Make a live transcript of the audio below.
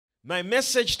My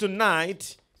message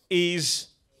tonight is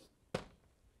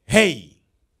hey.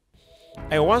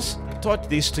 I once taught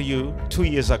this to you 2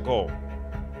 years ago.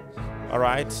 All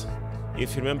right?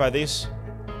 If you remember this.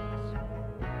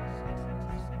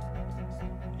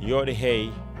 Yod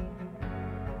Hey.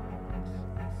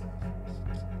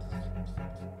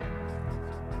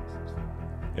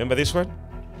 Remember this one?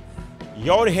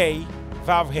 Yod Hey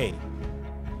Vav Hey.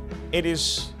 It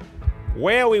is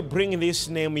where we bring this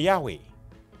name Yahweh.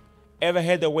 Ever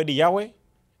heard the word Yahweh?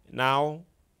 Now,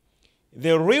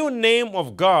 the real name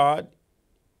of God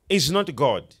is not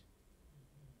God.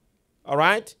 All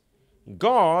right?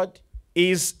 God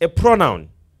is a pronoun.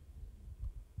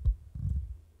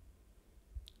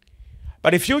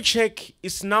 But if you check,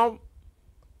 it's now,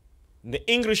 the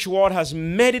English word has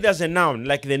made it as a noun,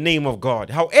 like the name of God.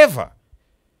 However,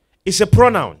 it's a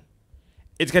pronoun.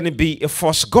 It can be a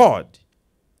false god.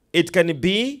 It can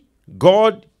be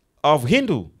God of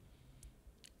Hindu.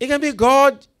 It can be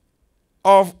God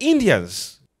of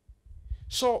Indians.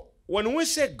 So when we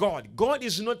say God, God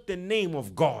is not the name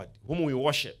of God whom we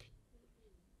worship.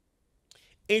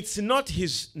 It's not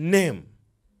his name.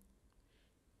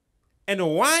 And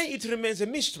why it remains a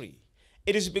mystery?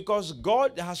 It is because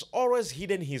God has always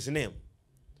hidden his name.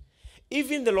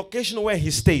 Even the location where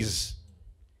he stays,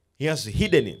 he has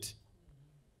hidden it.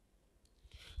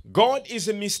 God is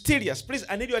a mysterious. Please,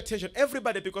 I need your attention,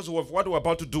 everybody, because of what we're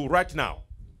about to do right now.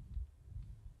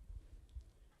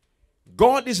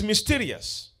 God is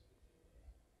mysterious.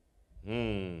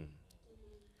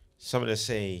 Somebody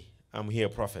say, I'm here,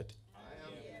 prophet.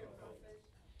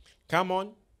 Come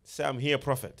on, say, I'm here,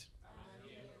 prophet.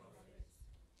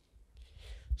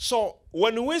 So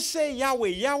when we say Yahweh,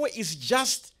 Yahweh is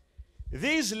just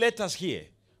these letters here,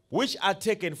 which are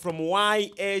taken from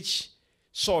YH,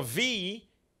 so V,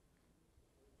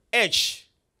 H.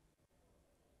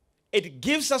 It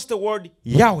gives us the word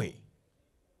Yahweh.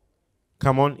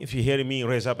 Come on, if you're hearing me,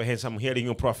 raise up a hand. I'm hearing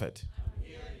you, prophet.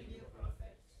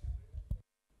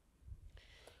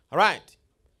 All right.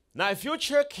 Now, if you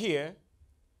check here,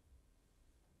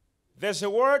 there's a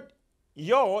word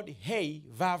Yod Hey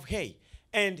Vav Hey.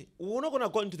 And we're not going to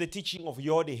go into the teaching of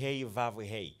Yod Hey Vav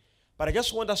Hey. But I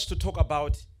just want us to talk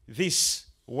about this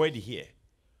word here.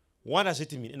 What does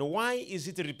it mean? And why is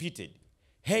it repeated?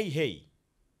 Hey, hey.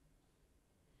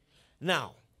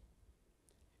 Now,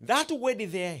 that word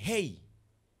there, hey.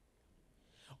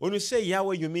 When you say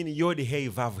Yahweh, you mean Yod Hey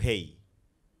Vav Hey.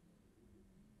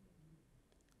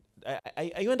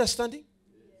 Are you understanding?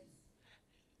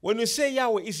 When you say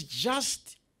Yahweh, it's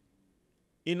just,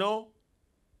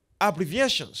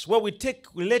 abbreviations where we take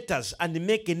letters and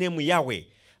make a name Yahweh.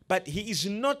 But he is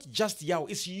not just Yahweh.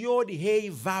 It's Yod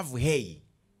Hey Vav Hey.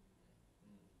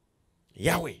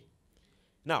 Yahweh.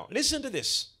 Now, listen to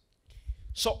this.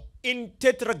 So, in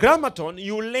Tetragrammaton,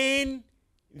 you learn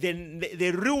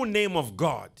the real name of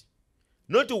God.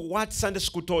 Not what Sunday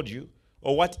school told you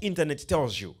or what internet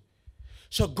tells you.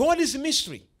 So, God is a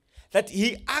mystery. That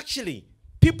he actually,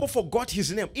 people forgot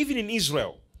his name. Even in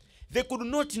Israel, they could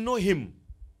not know him.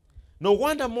 No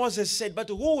wonder Moses said, but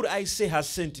who would I say has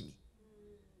sent me?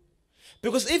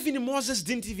 Because even Moses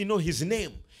didn't even know his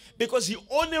name. Because he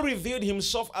only revealed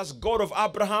himself as God of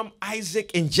Abraham,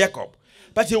 Isaac, and Jacob.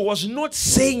 But he was not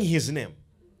saying his name.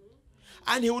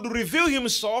 And he would reveal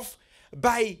himself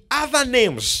by other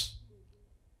names.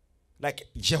 Like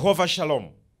Jehovah Shalom.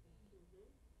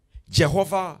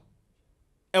 Jehovah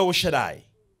El Shaddai.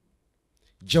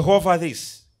 Jehovah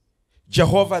this.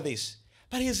 Jehovah this.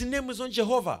 But his name is not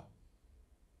Jehovah.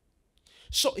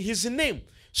 So his name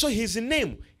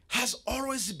has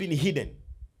always been hidden.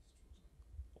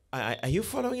 Are you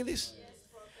following this? Yes.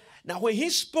 Now, when he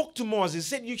spoke to Moses, he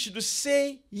said, you should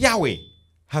say, Yahweh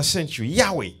has sent you.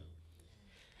 Yahweh.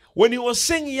 When he was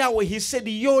saying Yahweh, he said,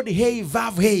 Yod Hey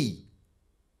Vav Hey.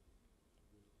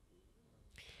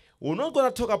 We're not going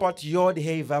to talk about Yod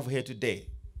Hey Vav Hey today.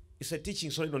 It's a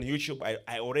teaching sorry on YouTube.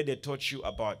 I already taught you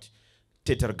about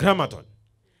Tetragrammaton.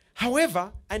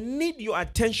 However, I need your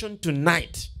attention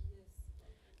tonight.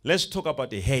 Let's talk about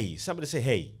the hey. Somebody say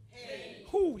hey. Hey.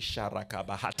 Who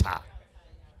sharakabahata.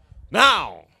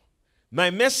 Now, my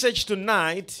message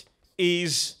tonight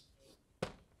is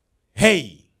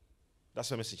hey. That's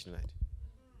my message tonight.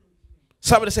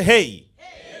 Somebody say hey.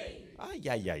 Hey. Ah,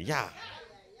 yeah, yeah, yeah.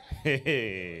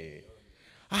 Hey.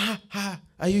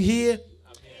 Are you here?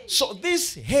 Okay. So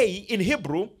this hey in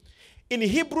Hebrew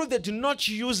they do not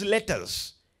use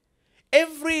letters.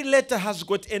 Every letter has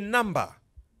got a number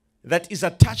that is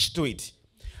attached to it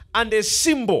and a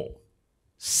symbol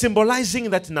symbolizing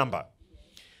that number.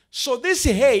 So this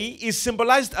hey is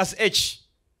symbolized as H.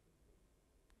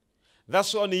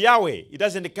 That's on Yahweh. It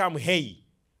doesn't come hey.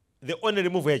 They only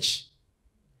remove H.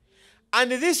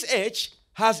 And this H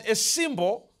has a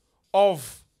symbol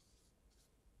of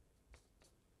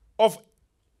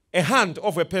a hand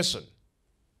of a person.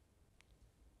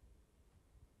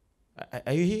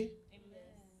 Are you here? Amen.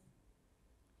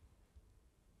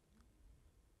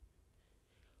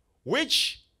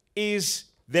 Which is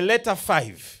the letter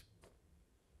 5.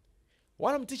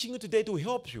 What I'm teaching you today to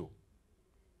help you.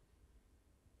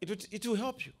 It will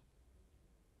help you.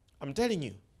 I'm telling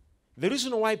you. The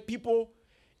reason why people,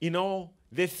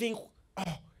 they think,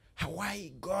 oh,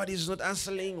 why God is not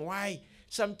answering? Why?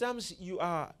 Sometimes you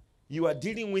are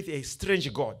dealing with a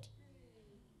strange God.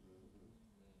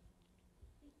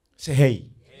 Say, hey.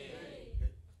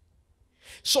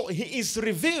 So he is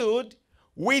revealed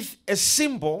with a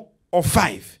symbol of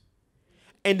 5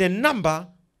 and a number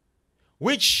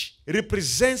which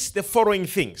represents the following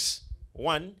things.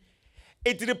 1,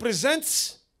 it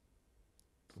represents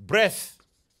breath.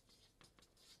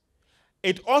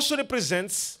 It also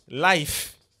represents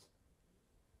life.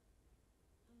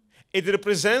 It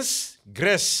represents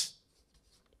grace.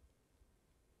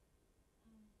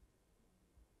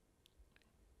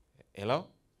 Hello?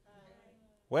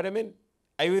 Wait a minute.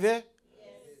 Are you there? Yes.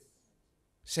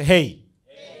 Say hey.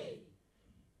 Hey.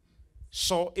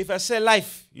 So if I say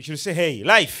life, you should say hey.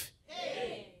 Life.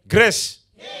 Hey. Grace.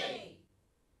 Hey.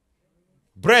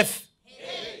 Breath.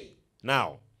 Hey.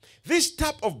 Now, this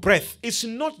type of breath is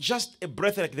not just a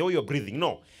breath like the way you're breathing.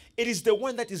 No. It is the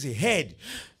one that is head.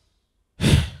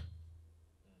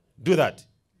 Do that.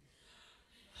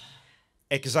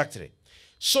 Exactly.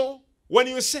 So when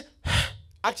you say,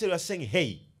 actually you are saying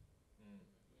hey.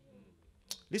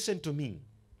 Listen to me.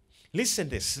 Listen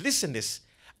this.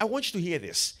 I want you to hear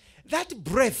this. That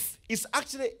breath is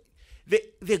actually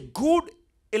the good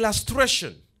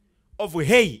illustration of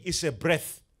hey is a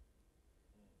breath.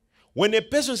 When a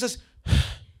person says,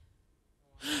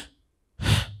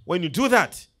 when you do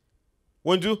that,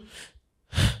 when you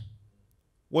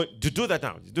do that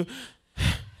now,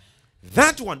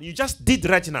 that one you just did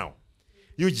right now.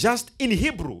 You just, in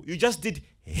Hebrew, you just did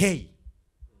hey.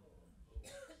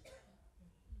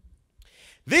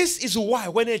 This is why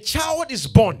when a child is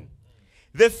born,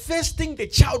 the first thing the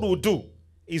child will do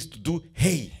is to do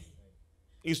hey,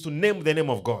 is to name the name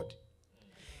of God.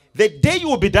 The day you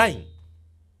will be dying,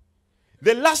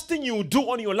 the last thing you will do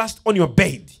on your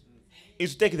bed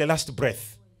is to take the last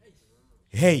breath.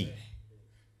 Hey.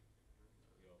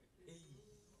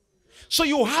 So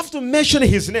you have to mention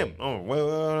his name. Oh,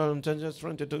 well, I'm just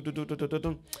trying to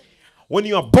do. When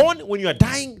you are born, when you are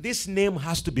dying, this name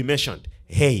has to be mentioned.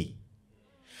 Hey.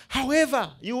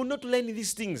 However, you will not learn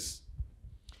these things.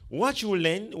 What you will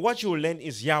learn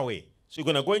is Yahweh. So you're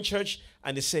going to go in church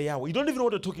and they say Yahweh. You don't even know what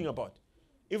they're talking about.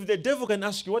 If the devil can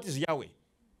ask you, what is Yahweh?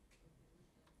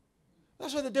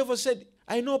 That's why the devil said,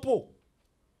 I know Paul.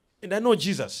 And I know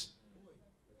Jesus.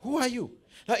 Who are you?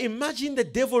 Now imagine the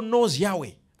devil knows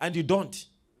Yahweh and you don't.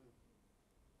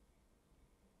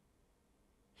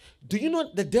 Do you know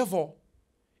the devil,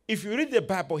 if you read the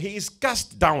Bible, he is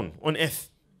cast down on earth.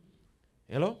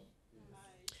 Hello?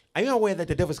 Are you aware that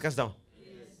the devil is cast down? Yes.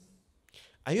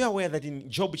 Are you aware that in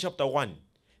Job chapter 1,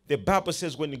 the Bible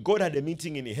says when God had a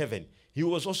meeting in heaven, he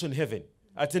was also in heaven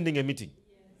attending a meeting? Yes.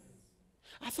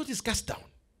 I thought he's cast down.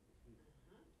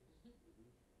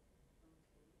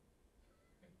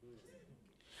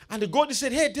 And God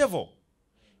said, hey, devil,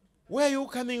 where are you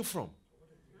coming from?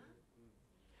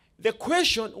 The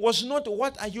question was not,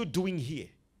 what are you doing here?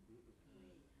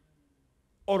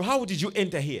 Or how did you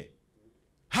enter here?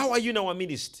 How are you in our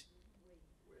midst?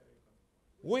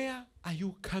 Where are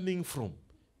you coming from?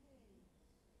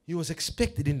 He was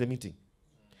expected in the meeting.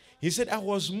 He said, I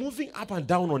was moving up and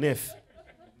down on earth.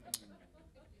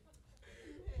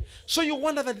 So you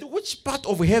wonder that which part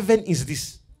of heaven is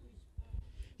this?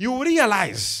 You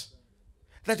realize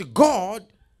that God,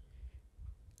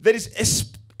 there is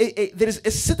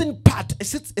a certain part, a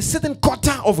certain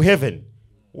quarter of heaven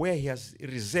where he has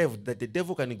reserved that the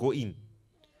devil can go in.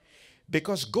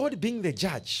 Because God being the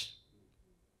judge,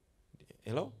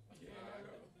 hello?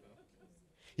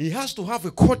 He has to have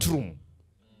a courtroom.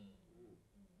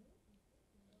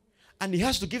 And he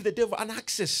has to give the devil an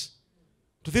access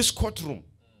to this courtroom.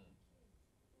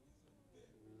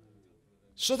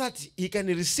 So that he can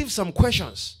receive some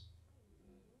questions.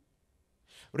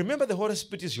 Remember, the Holy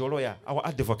Spirit is your lawyer, our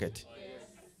advocate.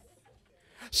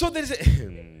 So there is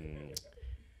a...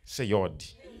 say Yod.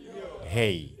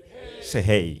 Hey. Say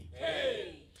hey.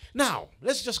 Now,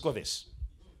 let's just go this.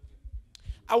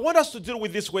 I want us to deal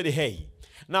with this word hey.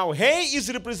 Now, hey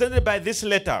is represented by this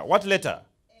letter. What letter?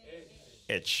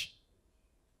 H.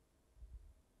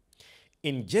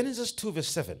 In Genesis 2 verse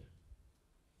 7.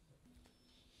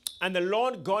 And the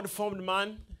Lord God formed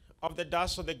man of the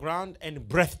dust of the ground and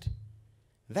breathed.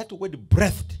 That word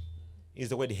breathed is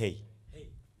the word hey.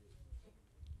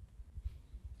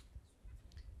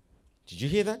 Did you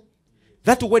hear that?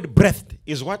 That word breathed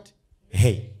is what?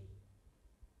 Hey.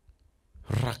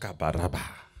 Rakabaraba.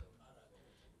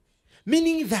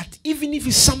 Meaning that even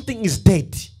if something is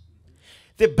dead,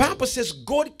 the Bible says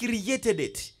God created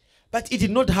it, but it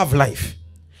did not have life.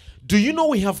 Do you know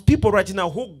we have people right now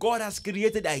who God has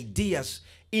created ideas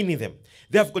in them?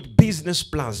 They have got business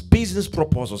plans, business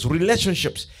proposals,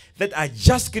 relationships that are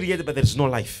just created, but there's no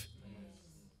life.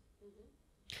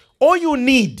 All you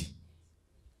need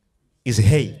is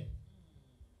hay.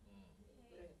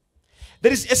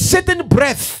 There is a certain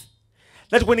breath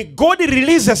that when God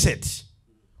releases it,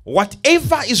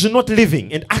 whatever is not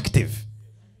living and active,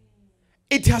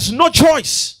 it has no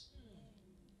choice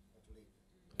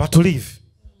but to live.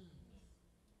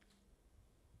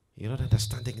 You're not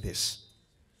understanding this.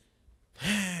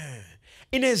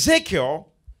 In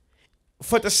Ezekiel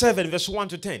 47 verse 1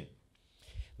 to 10,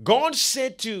 God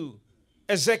said to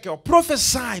Ezekiel,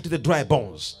 prophesy to the dry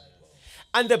bones.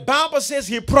 And the Bible says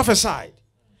he prophesied.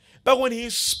 But when he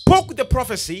spoke the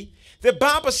prophecy, the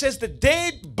Bible says the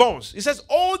dead bones, it says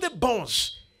all the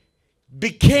bones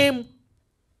became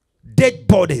dead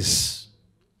bodies.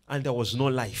 And there was no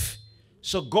life.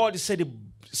 So God said,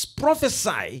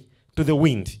 prophesy to the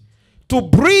wind to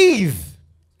breathe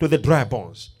to the dry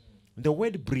bones. The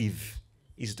word breathe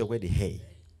is the word hay.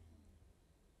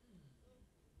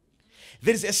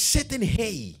 There is a certain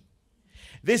hay.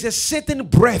 There's a certain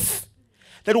breath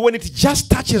that when it just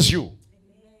touches you,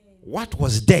 what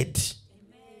was dead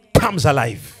comes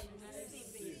alive.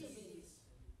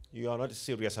 You are not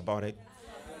serious about it.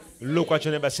 Look at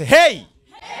your neighbor and say, hey!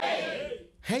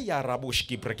 Hey,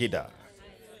 Arabushki Brigida.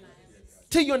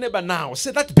 Tell your neighbor now,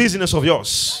 say that business of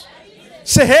yours.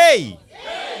 Say, hey!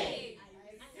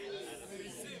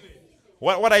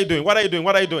 What are you doing? What are you doing?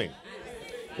 What are you doing?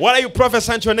 What are you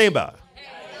prophesying to your neighbor?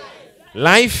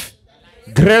 Life,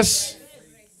 grace.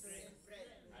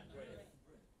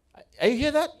 Are you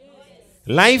hear that?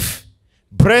 Life,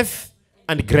 breath,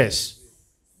 and grace.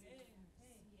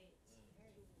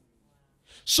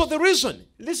 So the reason,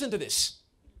 listen to this.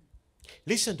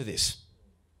 Listen to this.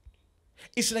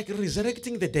 It's like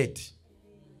resurrecting the dead.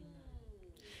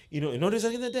 You know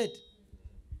resurrecting the dead.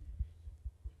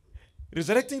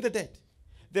 Resurrecting the dead.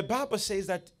 The Bible says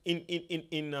that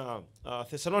in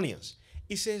Thessalonians,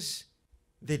 it says,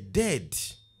 the dead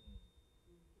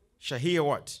shall hear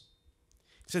what?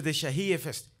 It says they shall hear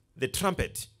first the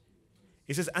trumpet.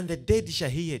 It says, and the dead shall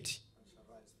hear it.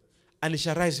 And it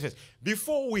shall rise first.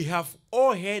 Before we have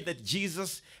all heard that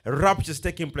Jesus' rapture is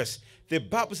taking place, the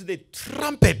Bible says the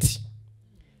trumpet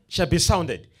shall be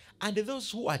sounded. And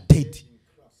those who are dead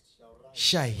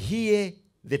shall hear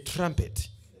the trumpet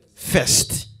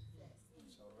first.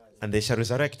 And they shall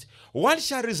resurrect. What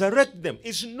shall resurrect them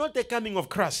is not the coming of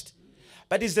Christ,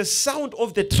 but it's the sound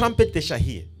of the trumpet they shall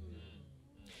hear.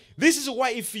 This is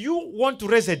why if you want to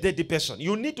raise a dead person,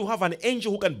 you need to have an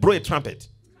angel who can blow a trumpet.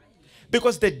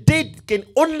 Because the dead can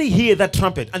only hear that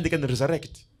trumpet and they can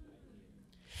resurrect.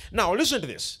 Now, listen to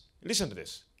this. Listen to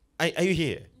this. Are you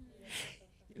here?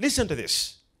 Listen to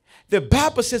this. The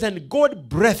Bible says, and God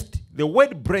breathed. The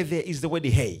word breath there is the word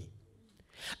hay.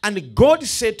 And God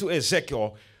said to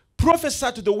Ezekiel,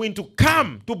 prophesy to the wind to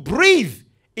come, to breathe,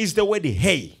 is the word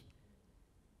hay.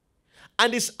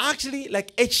 And it's actually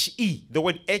like H-E, the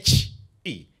word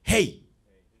H-E, hay.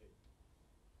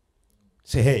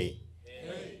 Say hey.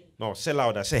 Hey. No, say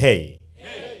louder, say hey.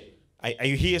 Hey. Are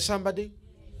you here, somebody?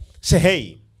 Say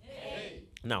hey. Hey.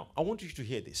 Now, I want you to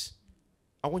hear this.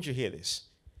 I want you to hear this.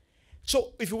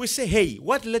 So, if we say hey,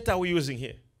 what letter are we using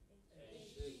here?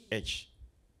 H.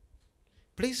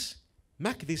 Please,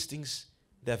 mark these things.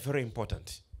 They're very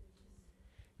important.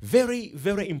 Very,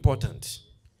 very important.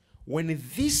 When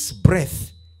this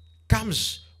breath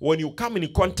comes, when you come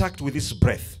in contact with this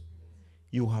breath,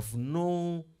 you have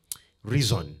no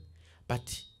reason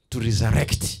but to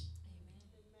resurrect.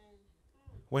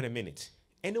 Wait a minute.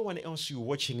 Anyone else you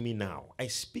watching me now, I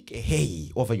speak a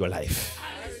hey over your life.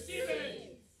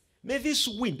 May this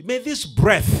wind, may this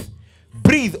breath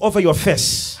breathe over your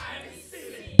face.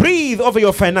 Breathe over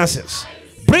your finances.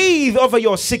 Breathe over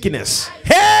your sickness.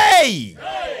 Hey!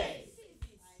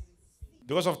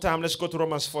 Because of time, let's go to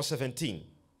Romans 4:17.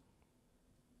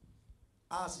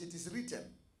 As it is written,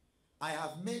 I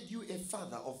have made you a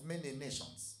father of many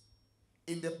nations,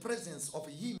 in the presence of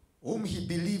him whom he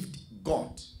believed,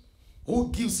 God, who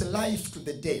gives life to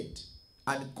the dead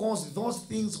and calls those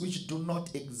things which do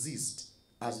not exist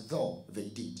as though they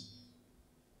did.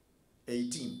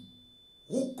 18.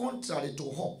 Who contrary to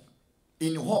hope,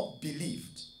 in hope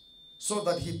believed, so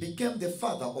that he became the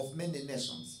father of many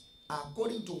nations,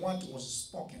 according to what was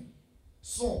spoken,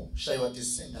 so shall your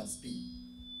descendants be.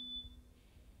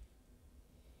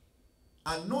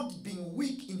 And not being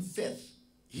weak in faith,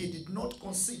 he did not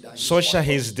consider his So shall wife.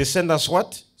 his descendants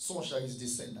what? So shall his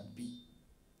descendant be.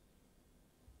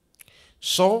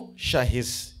 So shall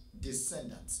his...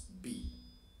 Descendants be.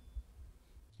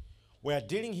 We are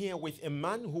dealing here with a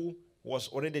man who was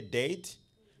already dead.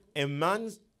 A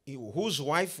man whose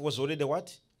wife was already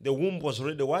what? The womb was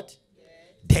already what?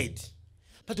 Dead.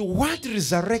 But what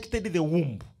resurrected the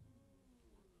womb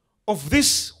of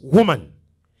this woman?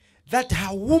 That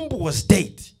her womb was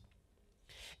dead.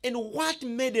 And what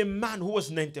made a man who was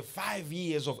 95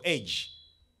 years of age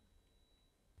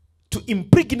to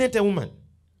impregnate a woman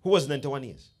who was 91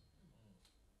 years?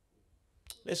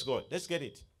 Let's go. Let's get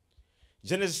it.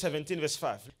 Genesis 17 verse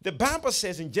 5. The Bible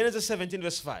says in Genesis 17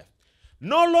 verse 5,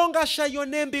 no longer shall your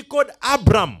name be called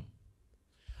Abram,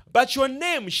 but your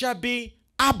name shall be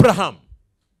Abraham.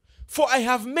 For I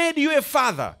have made you a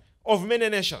father of many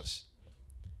nations.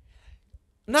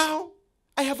 Now,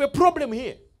 I have a problem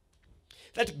here.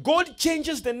 That God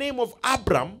changes the name of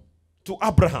Abram to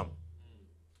Abraham.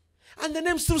 And the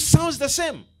name still sounds the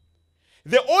same.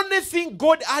 The only thing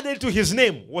God added to his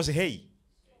name was Hey.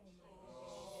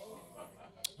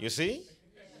 You see?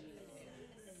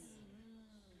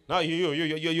 Now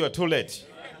you are too late.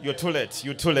 You're too late.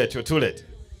 You're too late. You're too late.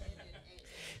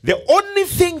 The only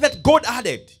thing that God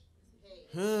added.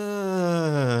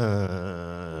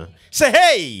 Say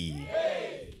hey.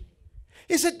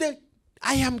 He said that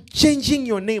I am changing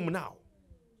your name now.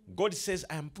 God says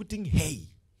I am putting Hey.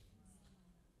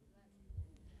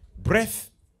 Breath,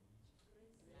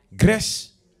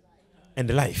 grace,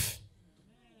 and life.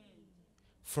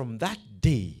 From that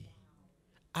day,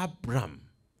 Abram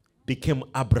became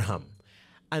Abraham.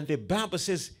 And the Bible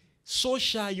says, so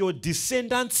shall your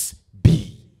descendants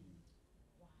be.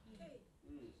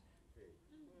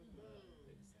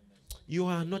 You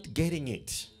are not getting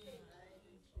it.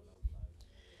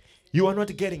 You are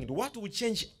not getting it. What will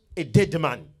change a dead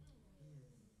man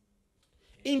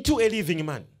into a living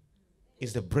man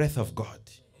is the breath of God.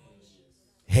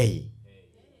 Hey.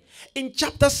 In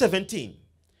chapter 17,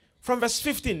 from verse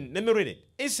 15, let me read it.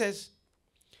 It says,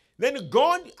 then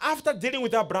God, after dealing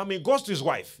with Abraham, he goes to his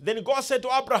wife. Then God said to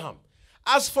Abraham,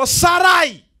 as for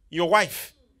Sarai, your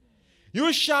wife,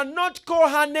 you shall not call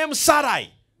her name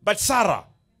Sarai, but Sarah.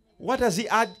 What does he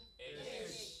add?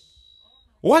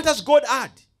 What does God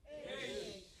add?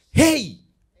 Hey.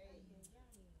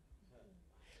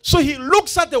 So he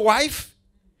looks at the wife.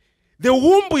 The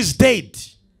womb is dead.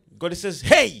 God says,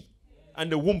 hey.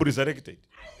 And the womb resurrected.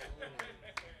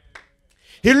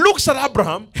 He looks at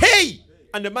Abraham. Hey.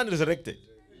 And the man resurrected.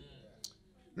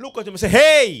 Look at him and say,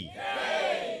 hey.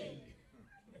 Hey.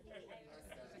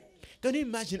 Can you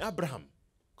imagine Abraham?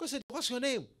 God said, what's your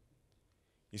name?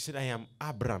 He said, I am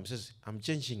Abraham. He says, I'm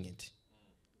changing it.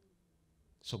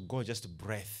 So God just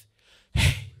breathed.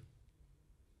 Hey.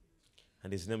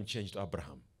 And his name changed to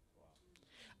Abraham.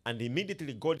 And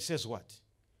immediately God says what?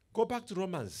 Go back to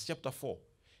Romans chapter 4,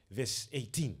 verse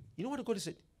 18. You know what God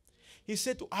said? He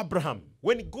said to Abraham,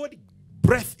 when God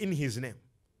breathed in his name,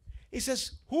 he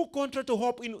says, who contrary to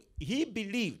hope in he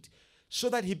believed, so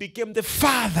that he became the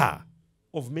father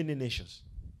of many nations.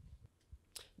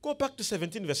 Go back to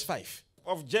 17 verse 5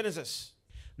 of Genesis.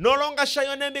 No longer shall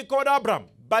your name be called Abram,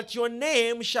 but your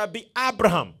name shall be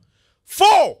Abraham.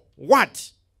 For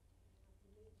what?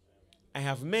 I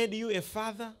have made you a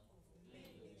father.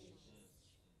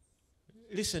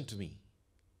 Listen to me.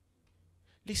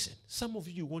 Listen, some of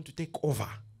you want to take over.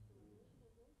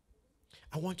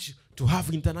 I want you to have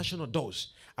international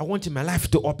doors. I want my life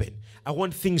to open. I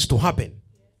want things to happen.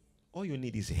 All you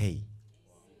need is hey.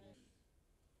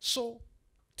 So,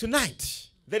 tonight,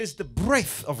 there is the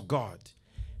breath of God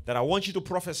that I want you to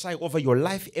prophesy over your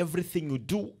life. Everything you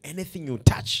do, anything you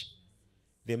touch,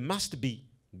 there must be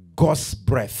God's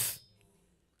breath.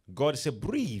 God said,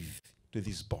 breathe to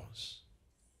these bones.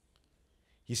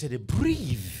 He said,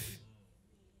 breathe.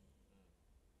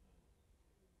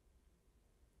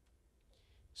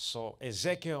 So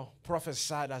Ezekiel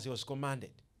prophesied as he was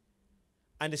commanded.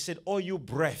 And he said, oh, you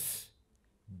breath,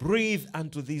 breathe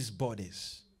unto these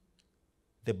bodies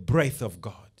the breath of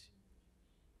God.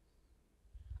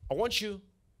 I want you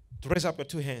to raise up your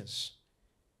two hands.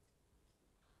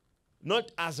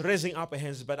 Not as raising up your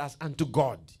hands, but as unto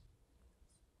God.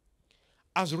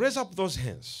 As you raise up those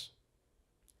hands,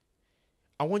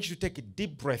 I want you to take a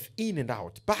deep breath in and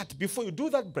out. But before you do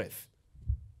that breath,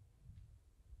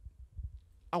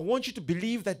 I want you to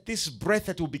believe that this breath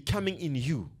that will be coming in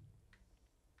you,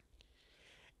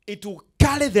 it will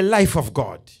carry the life of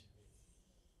God.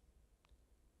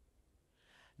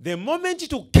 The moment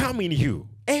it will come in you,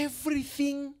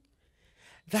 everything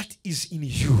that is in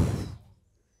you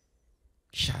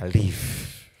shall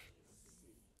live.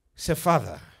 Say,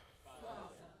 Father,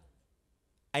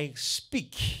 I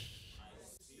speak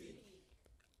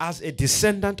as a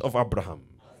descendant of Abraham,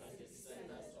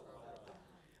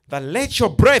 that let your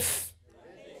breath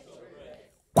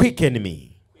quicken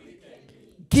me.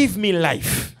 Give me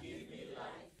life.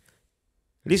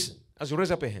 Listen, as you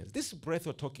raise up your hands, this breath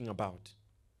we're talking about,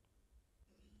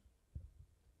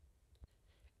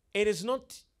 it is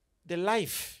not the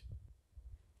life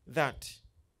that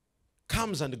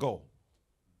comes and goes.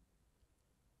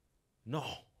 No.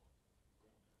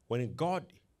 When God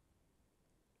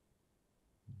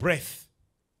breathed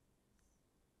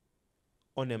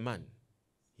on a man,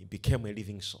 he became a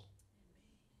living soul.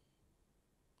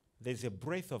 There's a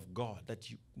breath of God that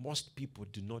most people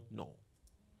do not know.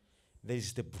 There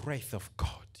is the breath of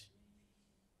God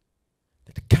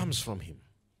that comes from him.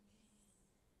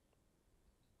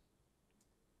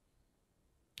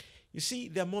 You see,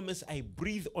 there are moments I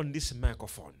breathe on this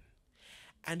microphone,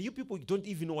 and you people don't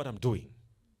even know what I'm doing.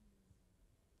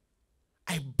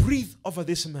 I breathe over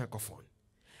this microphone,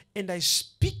 and I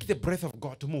speak the breath of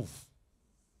God to move.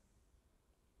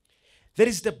 There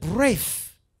is the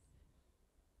breath.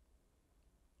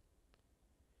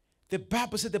 The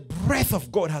Bible said the breath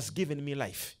of God has given me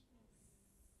life.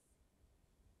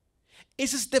 It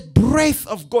says the breath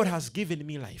of God has given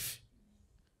me life.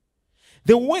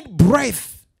 The word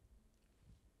breath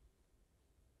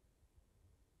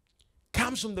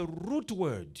comes from the root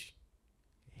word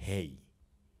hey.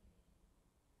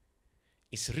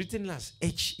 It's written as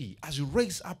H-E. As you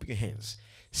raise up your hands,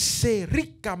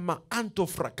 Serikama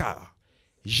antofraka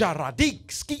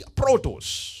jaradik ski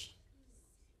protos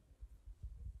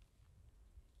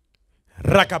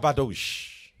rakabadosh.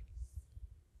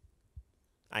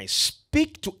 I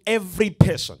speak to every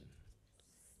person.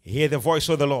 Hear the voice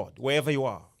of the Lord wherever you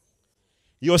are.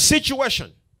 Your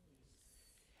situation,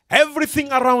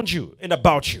 everything around you and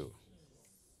about you.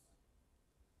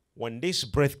 When this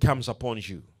breath comes upon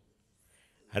you,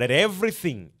 let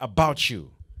everything about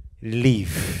you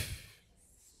live.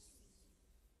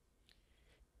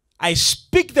 I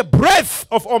speak the breath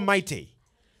of Almighty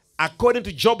according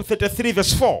to Job 33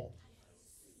 verse 4,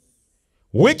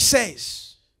 which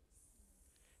says,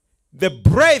 the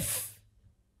breath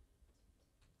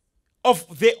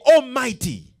of the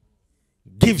Almighty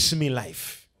gives me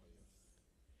life.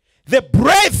 The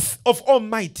breath of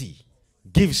Almighty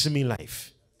gives me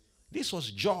life. This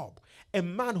was Job, a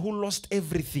man who lost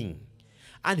everything.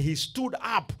 And he stood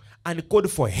up and called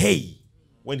for hay.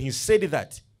 When he said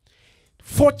that,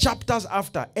 4 chapters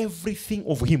after, everything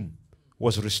of him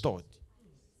was restored.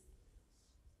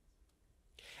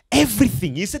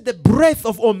 Everything. He said, the breath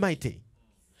of Almighty.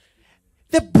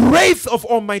 The breath of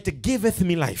Almighty giveth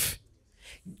me life.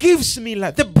 Gives me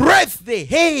life. The breath, the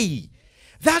hay.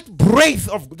 That breath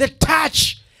of the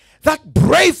touch. That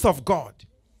breath of God.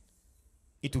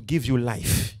 It will give you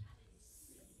life.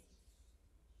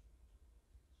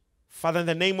 Father, in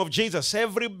the name of Jesus,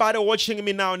 everybody watching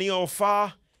me now near or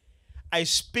far, I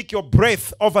speak your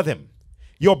breath over them.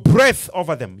 Your breath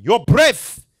over them. Your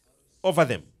breath over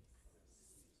them.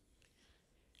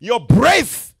 Your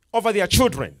breath over their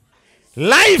children.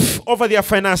 Life over their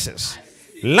finances.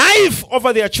 Life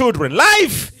over their children.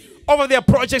 Life over their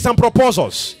projects and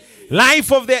proposals.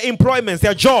 Life of their employments,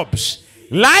 their jobs.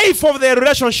 Life of their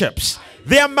relationships.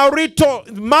 Their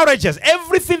marriages.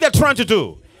 Everything they're trying to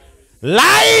do.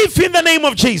 Life in the name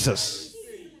of Jesus.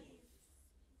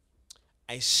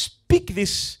 I speak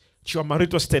this to your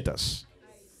marital status.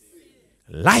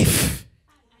 Life.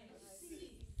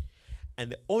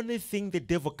 And the only thing the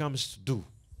devil comes to do,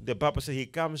 the Bible says he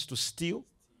comes to steal,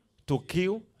 to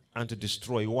kill, and to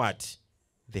destroy what?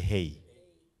 The hay.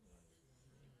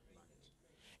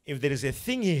 If there is a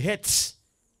thing he hates,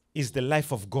 is the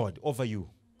life of God over you.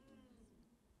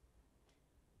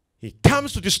 He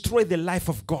comes to destroy the life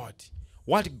of God.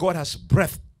 What God has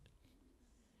breathed.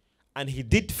 And he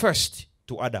did first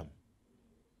to Adam.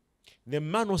 The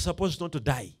man was supposed not to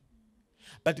die.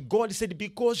 But God said,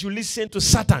 because you listen to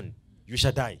Satan, you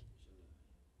shall die.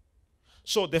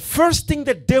 So the first thing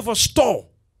the devil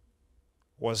stole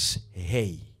was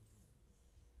hay.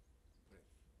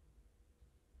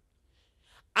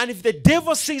 And if the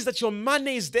devil sees that your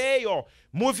money is there, you're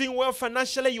moving well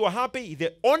financially, you are happy,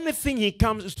 the only thing he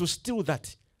comes is to steal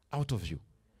that out of you.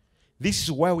 This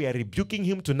is why we are rebuking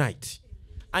him tonight.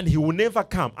 and he will never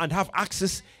come and have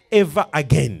access ever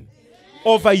again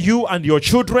over you and your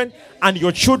children and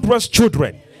your children's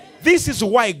children. This is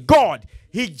why God,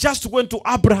 he just went to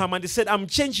Abraham and he said, I'm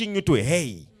changing you to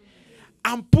Hey.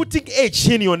 I'm putting H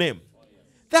in your name.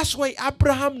 That's why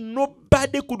Abraham,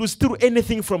 nobody could steal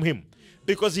anything from him,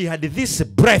 because he had this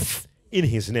breath in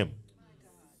his name.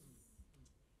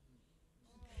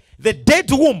 The dead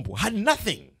womb had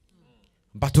nothing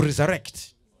but to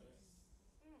resurrect.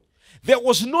 There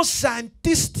was no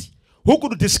scientist who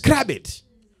could describe it.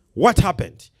 What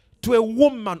happened to a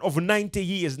woman of 90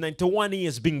 years, 91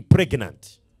 years being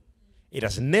pregnant? It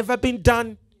has never been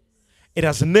done. It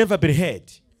has never been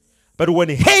heard. But when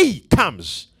Hey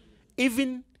comes,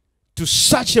 even to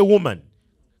such a woman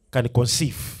can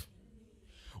conceive.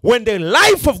 When the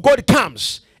life of God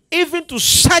comes, even to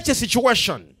such a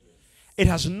situation, it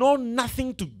has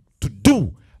nothing to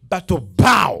do but to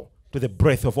bow to the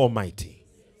breath of Almighty.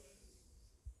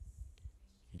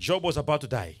 Job was about to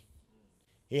die.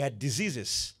 He had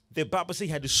diseases. The Bible says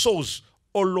he had sores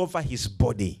all over his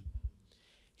body.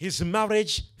 His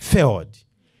marriage failed.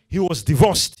 He was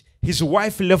divorced. His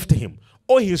wife left him.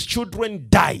 All his children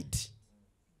died.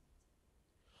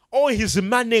 All his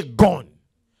money gone.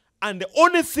 And the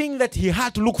only thing that he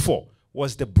had to look for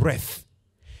was the breath.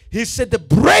 He said, the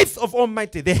breath of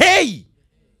Almighty, the Hey.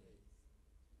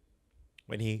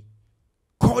 When he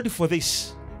called for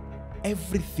this,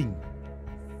 everything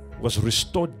was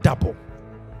restored double.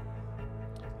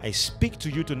 I speak to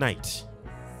you tonight.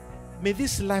 May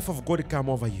this life of God come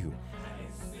over you.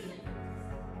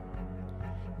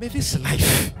 May this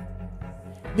life,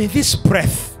 may this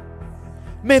breath,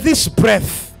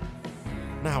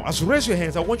 Now, as you raise your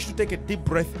hands, I want you to take a deep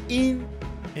breath in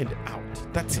and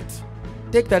out. That's it.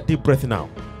 Take that deep breath now.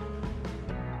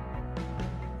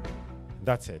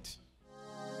 That's it.